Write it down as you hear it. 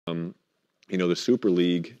You know, the Super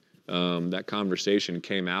League, that conversation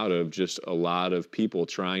came out of just a lot of people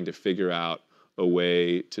trying to figure out a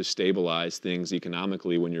way to stabilize things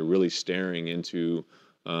economically when you're really staring into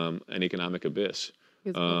an economic abyss.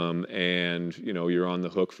 And you know, you're on the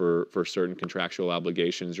hook for certain contractual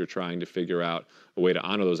obligations. You're trying to figure out a way to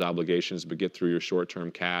honor those obligations, but get through your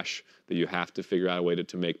short-term cash that you have to figure out a way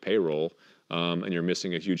to make payroll, and you're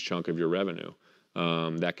missing a huge chunk of your revenue.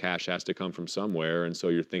 That cash has to come from somewhere, and so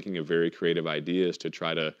you're thinking of very creative ideas to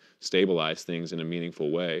try to stabilize things in a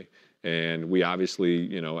meaningful way. And we obviously,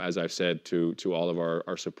 you know, as I've said to all of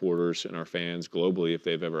our supporters and our fans globally, if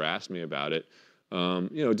they've ever asked me about it,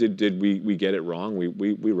 you know, did we get it wrong?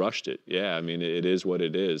 We rushed it. Yeah, I mean, it is what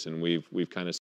it is, and we've kind of